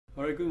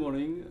All right, good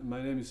morning.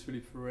 My name is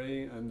Philippe.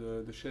 I'm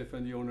the chef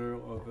and the owner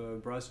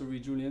of Brasserie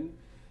Julien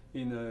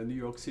in New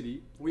York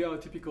City. We are a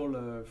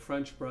typical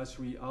French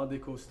brasserie Art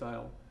Deco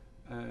style,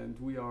 and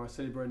we are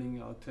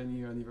celebrating our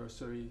 10-year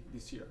anniversary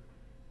this year.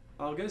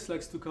 Our guests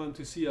like to come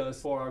to see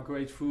us for our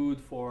great food,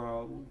 for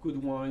our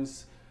good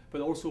wines, but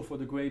also for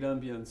the great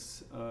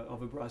ambience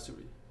of a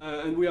brasserie.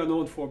 And we are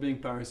known for being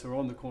Paris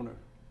around the corner.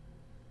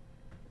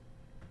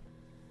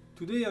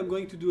 Today I'm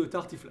going to do a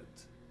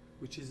tartiflette,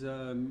 which is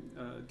a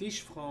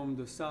dish from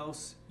the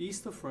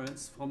southeast of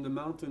France, from the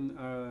mountain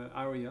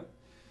area.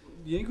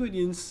 The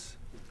ingredients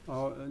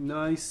are a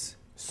nice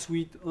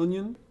sweet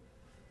onion,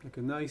 like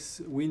a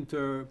nice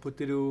winter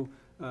potato.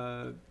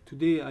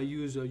 Today I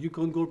use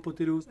Yukon Gold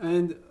potatoes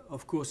and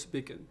of course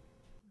bacon.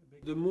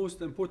 The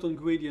most important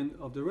ingredient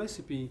of the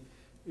recipe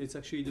is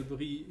actually the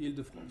Brie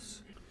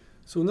Île-de-France.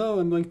 So now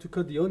I'm going to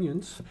cut the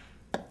onions.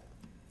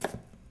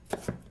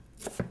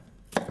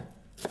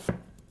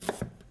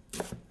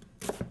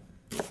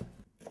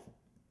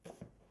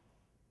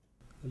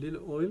 A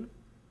little oil.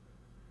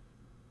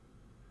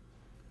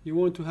 You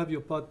want to have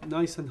your pot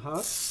nice and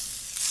hot.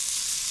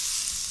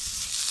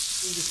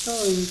 In this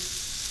time,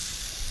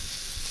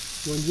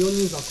 when the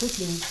onions are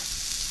cooking,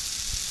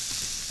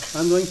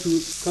 I'm going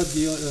to cut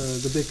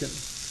the bacon.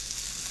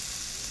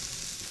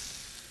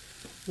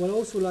 What I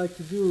also like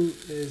to do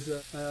is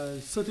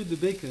saute the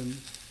bacon,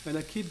 and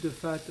I keep the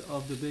fat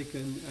of the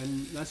bacon,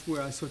 and that's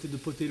where I saute the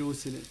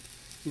potatoes in it.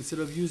 Instead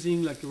of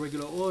using like a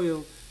regular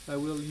oil, I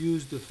will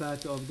use the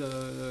fat of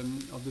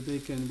the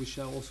bacon, which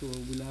also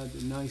will add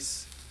a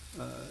nice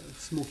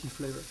smoky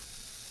flavor.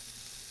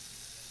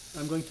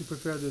 I'm going to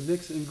prepare the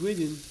next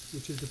ingredient,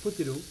 which is the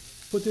potato.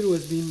 Potato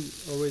has been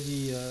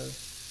already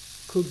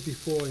cooked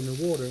before in the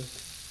water.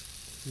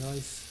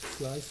 Nice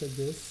slice like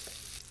this.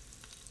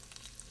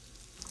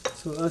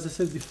 So as I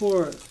said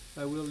before,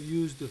 I will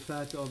use the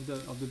fat of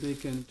the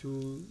bacon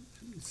to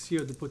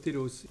sear the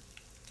potatoes.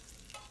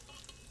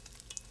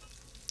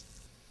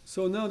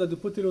 So now that the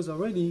potatoes are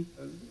ready,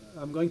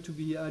 I'm going to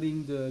be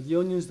adding the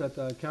onions that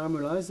are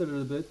caramelized a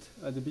little bit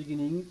at the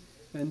beginning,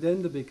 and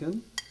then the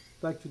bacon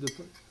back to the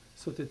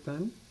sauteed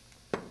pan.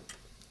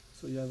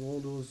 So you have all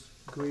those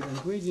great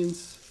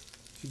ingredients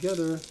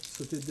together,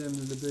 sauteed them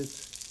a little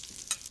bit.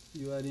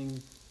 You're adding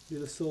a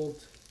little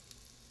salt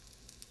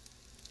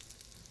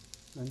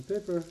and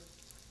pepper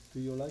to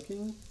your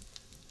liking.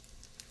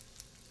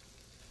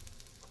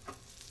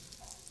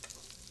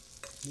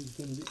 Mix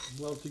them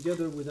well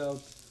together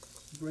without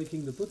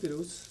breaking the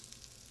potatoes.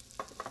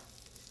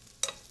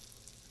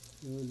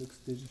 Oh, it looks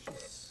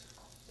delicious.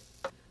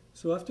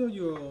 So after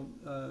you're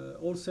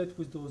all set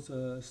with those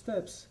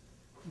steps,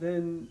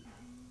 then,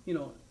 you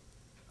know,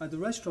 at the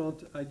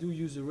restaurant I do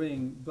use a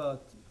ring,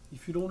 but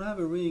if you don't have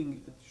a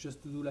ring,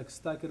 just to do like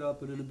stack it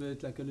up a little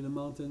bit like a little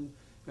mountain,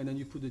 and then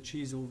you put the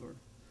cheese over.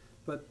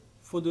 But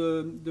for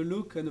the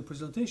look and the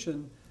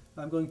presentation,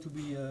 I'm going to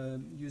be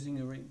using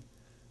a ring.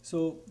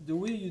 So the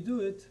way you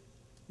do it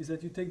is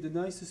that you take the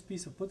nicest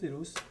piece of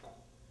potatoes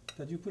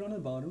that you put on the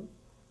bottom,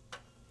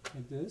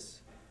 like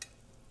this,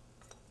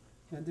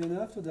 and then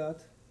after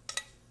that,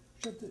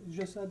 you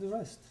just add the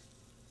rest.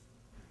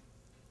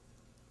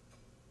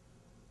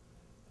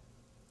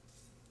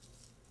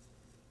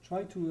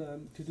 Try to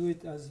do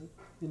it as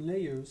in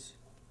layers,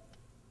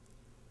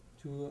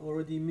 to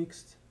already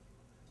mix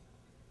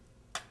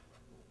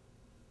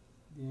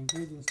the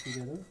ingredients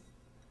together.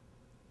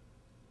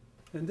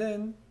 And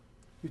then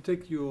you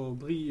take your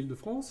Brie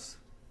Île-de-France,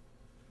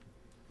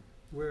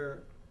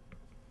 where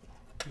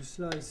you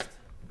sliced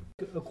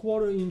a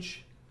 1/4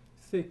 inch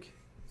thick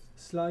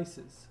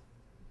slices.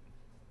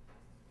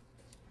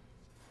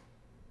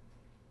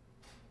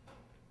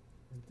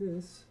 Like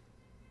this.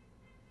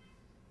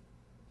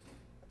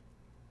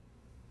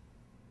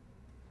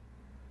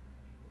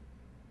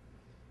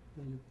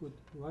 And you put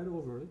right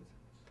over it.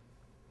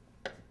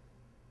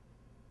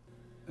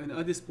 And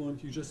at this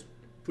point, you just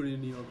put it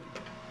in the oven.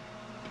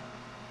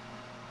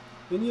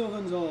 Any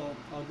ovens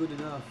are good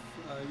enough.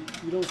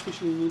 You don't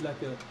especially need like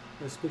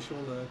a special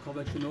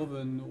convection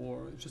oven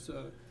or just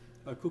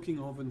a cooking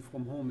oven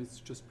from home. It's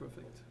just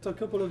perfect. So a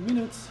couple of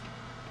minutes,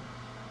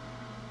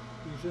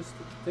 you just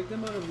take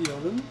them out of the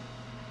oven.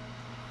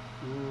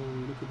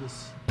 Oh, look at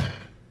this.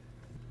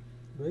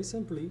 Very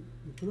simply,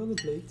 you put on the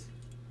plate,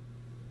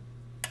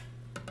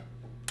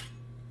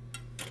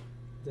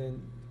 then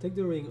take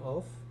the ring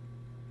off,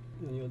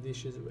 and your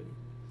dish is ready.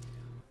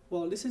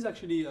 Well, this is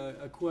actually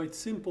a quite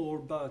simple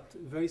but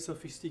very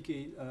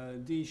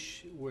sophisticated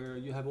dish where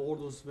you have all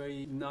those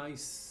very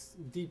nice,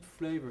 deep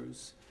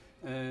flavors.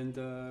 And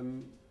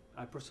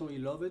I personally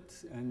love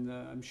it, and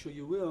I'm sure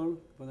you will.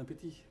 Bon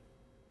appétit.